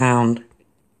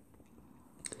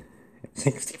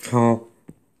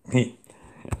 £2.64p.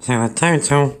 So the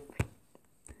total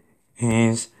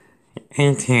is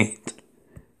 £88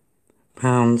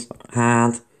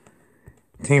 and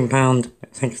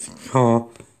 £2.64,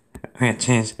 which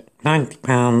is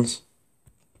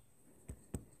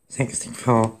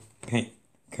 £90.64p.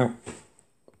 Cool.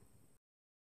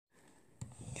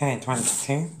 Okay,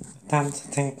 22.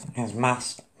 Density is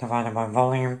mass divided by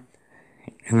volume.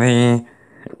 The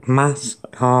mass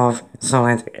of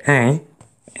solid A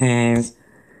is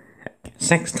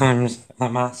 6 times the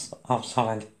mass of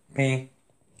solid B.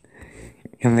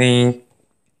 The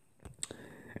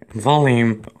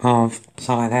volume of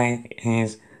solid A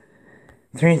is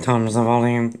 3 times the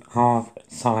volume of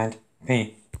solid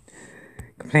B.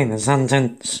 Complete the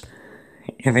sentence.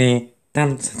 The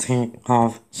density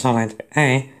of solid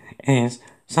A is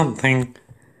something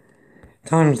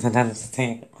times the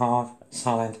density of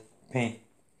solid B.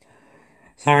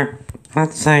 So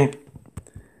let's say,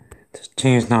 just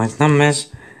choose nice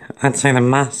numbers, let's say the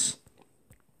mass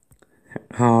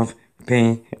of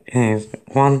B is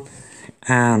 1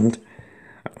 and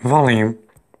volume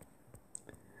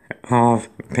of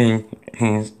B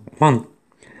is 1.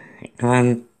 And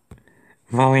then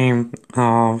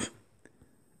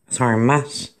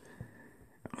mass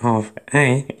of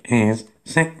A is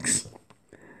 6.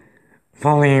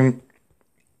 Volume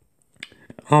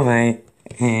of A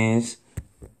is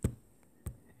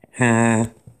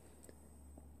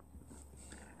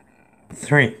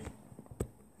 3.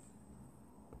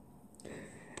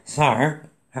 So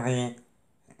the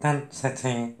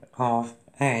density of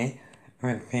A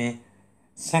would be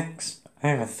 6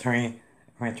 over 3,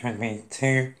 which would be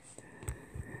 2.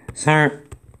 So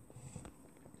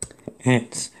the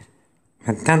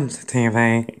density of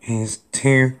A is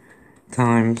 2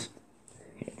 times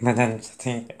the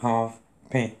density of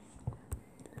B.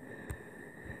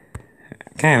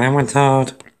 Okay, then we're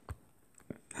told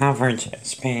average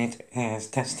speed is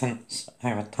distance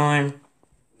over time.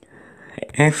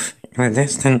 If the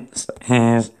distance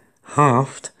is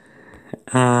halved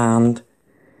and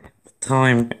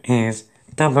time is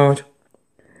doubled,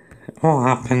 what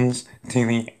happens to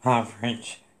the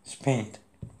average speed?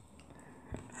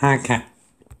 Okay,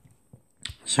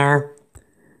 so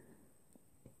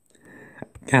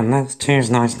again, let's choose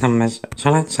nice numbers.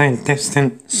 So let's say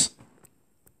distance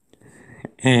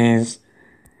is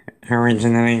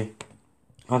originally,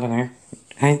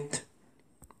 8,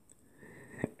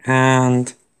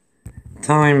 and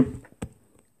time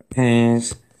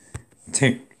is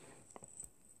 2.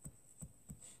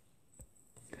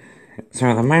 So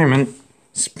at the moment,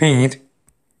 speed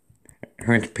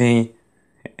would be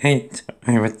 8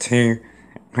 over 2,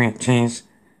 which is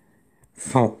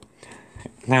 4.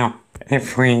 Now,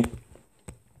 if we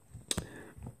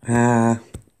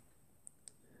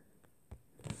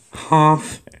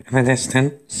half the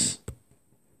distance,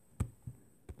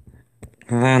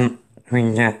 then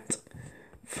we get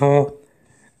 4.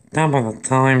 Double the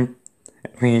time,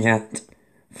 we get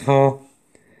 4.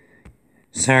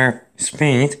 So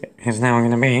speed is now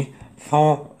going to be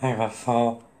 4 over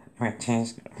 4, which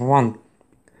is 1.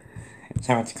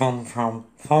 So it's gone from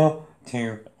 4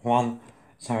 to 1,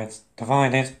 so it's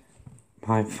divided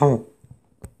by 4.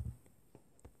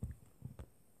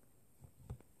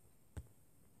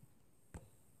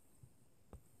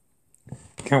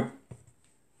 Cool.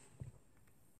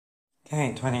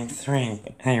 Okay, 23.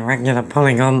 A regular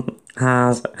polygon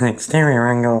has an exterior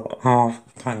angle of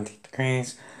 20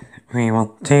 degrees. We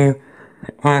want to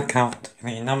work out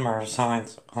the number of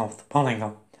sides of the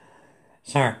polygon.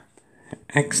 So,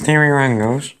 exterior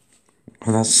angles,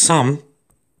 or the sum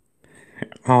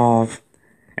of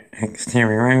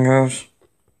exterior angles,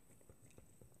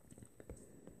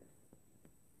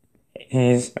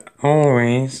 is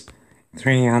always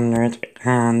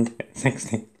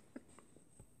 360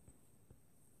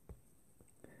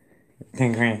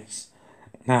 degrees.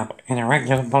 Now, in a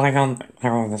regular polygon,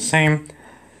 they're all the same.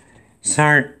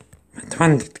 So, for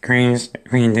 20 degrees,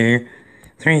 we do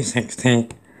 360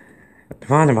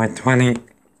 divided by 20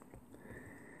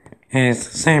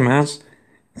 is the same as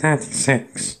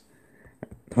 36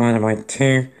 divided by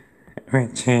 2,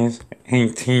 which is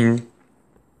 18.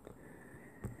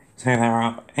 So there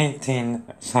are 18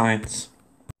 sides.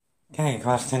 Okay,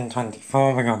 question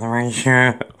 24, we got the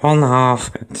ratio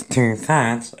 1/2 to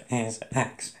 2/3 is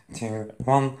x to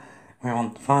 1. We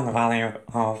want to find the value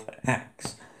of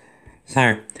x.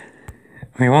 So,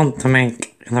 we want to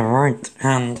make the right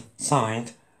hand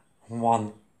side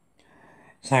 1.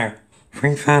 So, if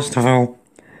we first of all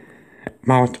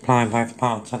multiply both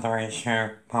parts of the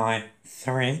ratio by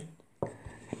 3,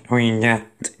 we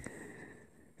get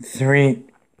 3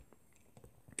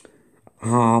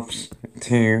 halves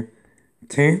to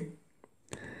 2,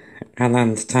 and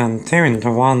then to turn 2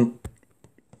 into 1,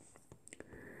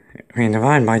 we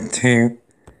divide by 2,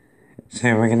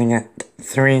 so we're going to get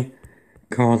 3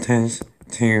 quarters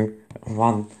to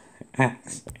 1.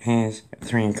 X is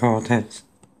 3 quarters.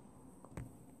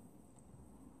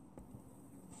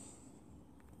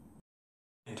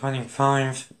 In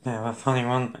 25, we have a funny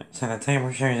one. So the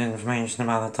table shows information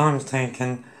about the times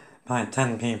taken by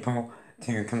 10 people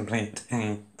to complete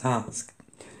a task.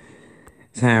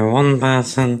 So one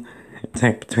person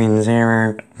took between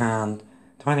 0 and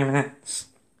 20 minutes.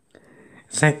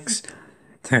 6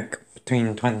 took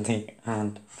between 20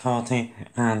 and 40,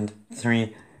 and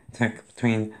 3 took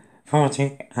between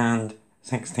 40 and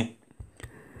 60.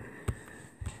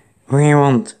 We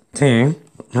want to,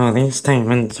 these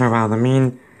statements are about the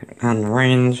mean and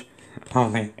range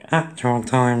of the actual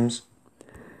times.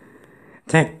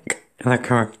 Tick the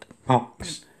correct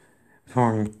box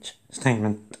for each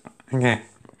statement. Okay,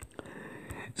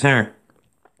 so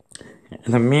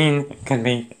the mean could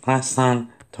be less than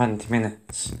 20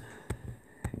 minutes.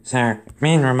 So,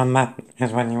 mean, remember,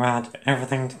 is when you add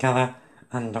everything together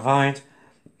and divide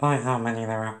by how many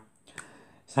there are.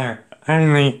 So,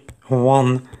 only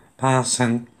one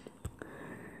person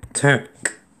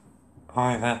took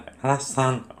either less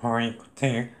than or equal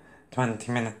to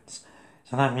 20 minutes.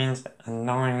 So that means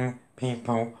 9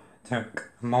 people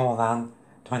took more than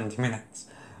 20 minutes.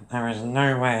 There is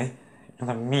no way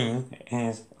the mean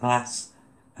is less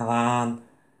than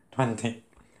 20.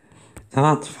 So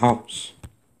that's false.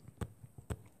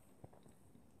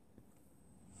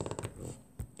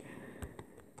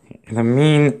 The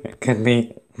mean could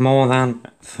be more than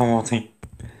 40.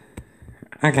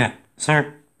 Okay, so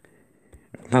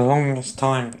the longest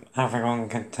time everyone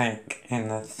could take in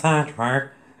the third row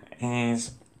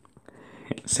is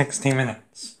 60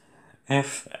 minutes.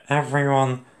 If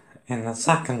everyone in the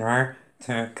second row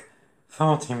took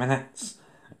 40 minutes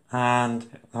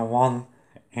and the one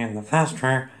in the first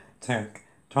row took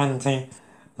 20,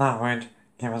 that would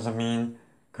give us a mean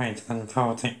greater than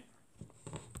 40.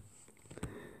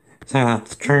 So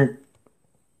that's true.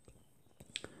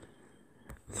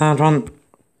 Third one,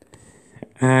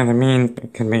 the mean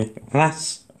could be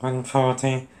less than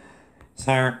 40.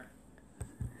 So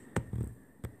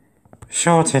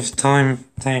Shortest time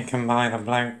taken by the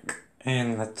bloke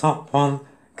in the top one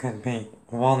could be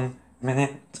 1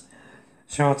 minute.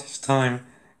 Shortest time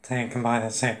taken by the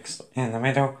 6 in the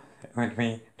middle would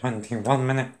be 21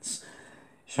 minutes.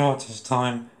 Shortest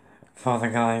time for the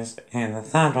guys in the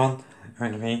third one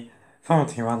would be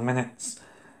 41 minutes.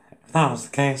 If that was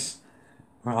the case,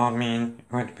 our mean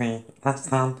would be less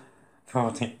than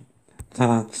 40. So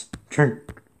that's true.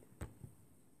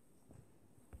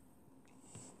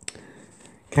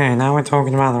 Okay, now we're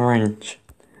talking about the range.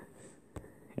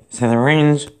 So the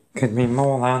range could be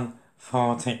more than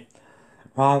 40.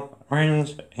 Well,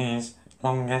 range is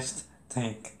longest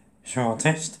take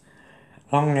shortest.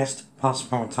 Longest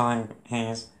possible time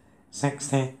is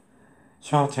 60.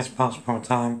 Shortest possible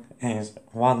time is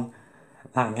 1.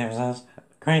 That gives us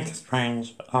greatest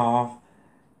range of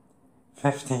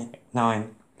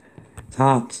 59. So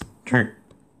that's true.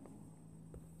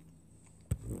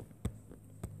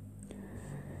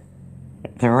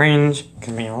 The range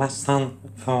can be less than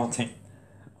 40.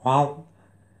 Well,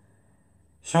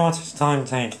 shortest time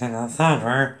taken in the third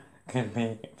row could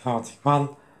be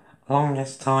 41.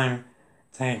 Longest time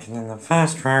taken in the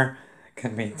first row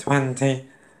could be 20.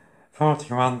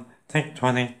 41 take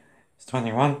 20 is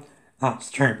 21.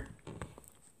 That's true.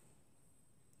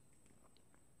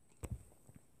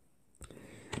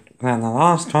 Then the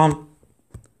last one,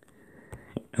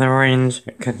 the range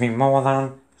could be more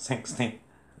than 60.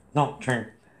 Not true.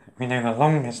 We know the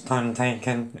longest time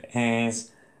taken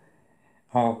is,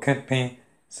 or could be,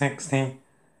 60.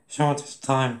 Shortest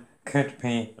time could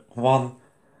be 1.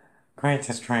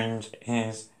 Greatest range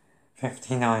is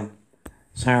 59.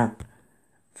 So,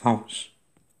 false.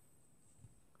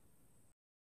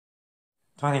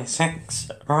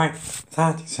 26 write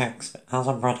 36 as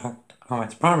a product of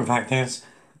its prime factors,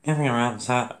 giving your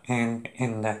answer in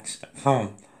indexed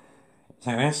form.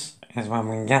 So this is when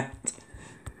we get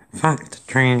fact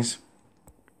trees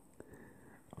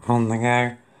on the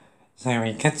go. So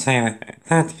we could say that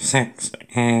 36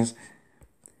 is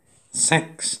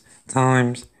 6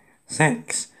 times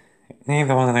 6.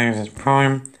 Neither one of those is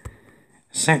prime.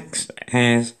 6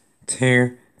 is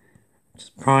 2, which is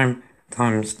prime,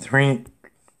 times 3.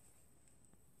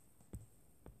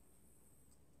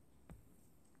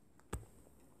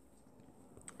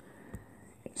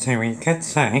 So we could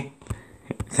say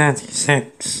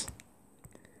 36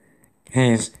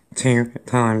 is 2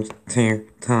 times 2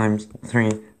 times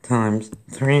 3 times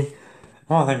 3.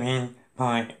 What they mean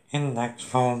by index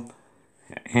form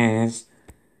is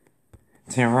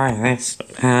to write this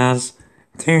as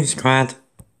 2 squared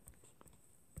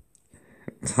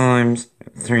times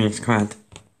 3 squared.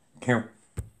 Cool.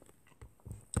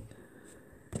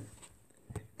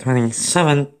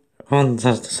 27 wants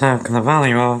us to circle the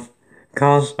value of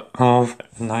cos of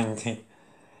 90.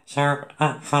 So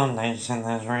at foundation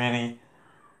there's really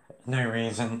no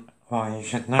reason why you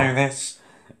should know this.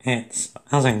 It's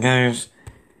as it goes,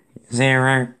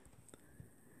 0.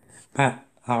 But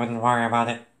I wouldn't worry about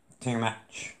it too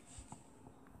much.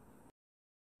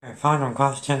 Okay, final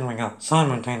question, we got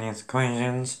simultaneous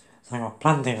equations. So I've got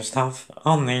plenty of stuff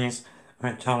on these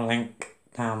which I'll link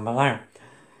down below.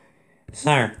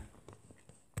 So,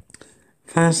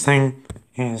 first thing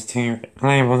is to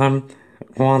label them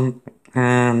 1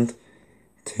 and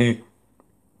 2.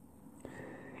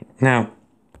 Now,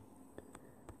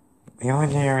 the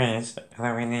idea is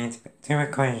that we need two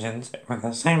equations with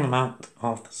the same amount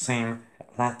of the same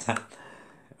letter,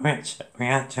 which we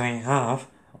actually have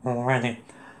already.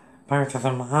 Both of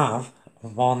them have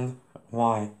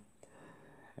 1y.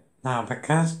 Now,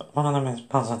 because one of them is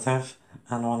positive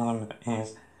and one of them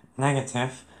is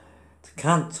negative, to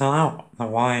cancel out the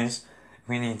y's,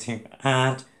 we need to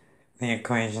add the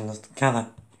equations together.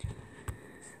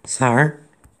 So,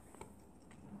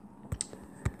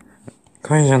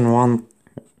 equation 1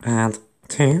 add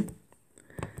 2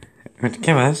 would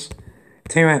give us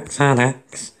 2x add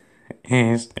x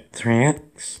is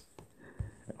 3x,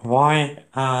 y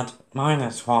add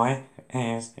minus y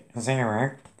is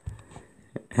 0,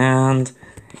 and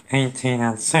 18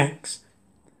 add 6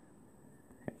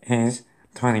 is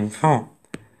 24.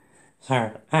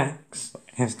 So x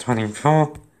is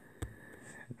 24,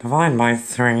 divided by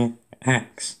 3,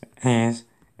 x is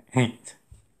 8.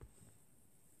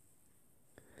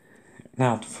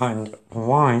 Now to find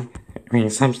y, we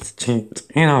substitute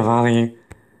in our value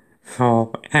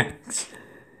for x.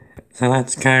 So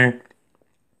let's go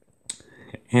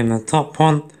in the top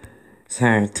one. So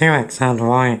 2x add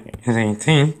y is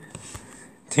 18.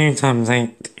 2 times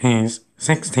 8 is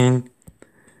 16.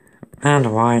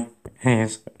 And y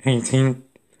is 18.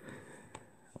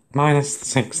 Minus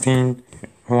 16,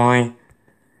 y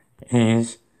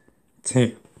is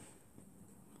 2.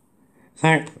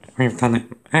 So, we've done it.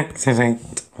 X is 8,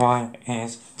 Y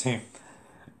is 2.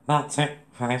 That's it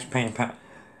for this paper.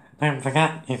 Don't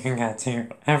forget you can get to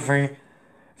every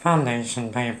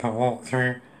foundation paper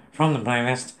walkthrough from the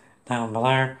playlist down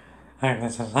below. Hope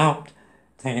this has helped.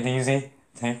 Take it easy.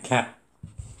 Take care.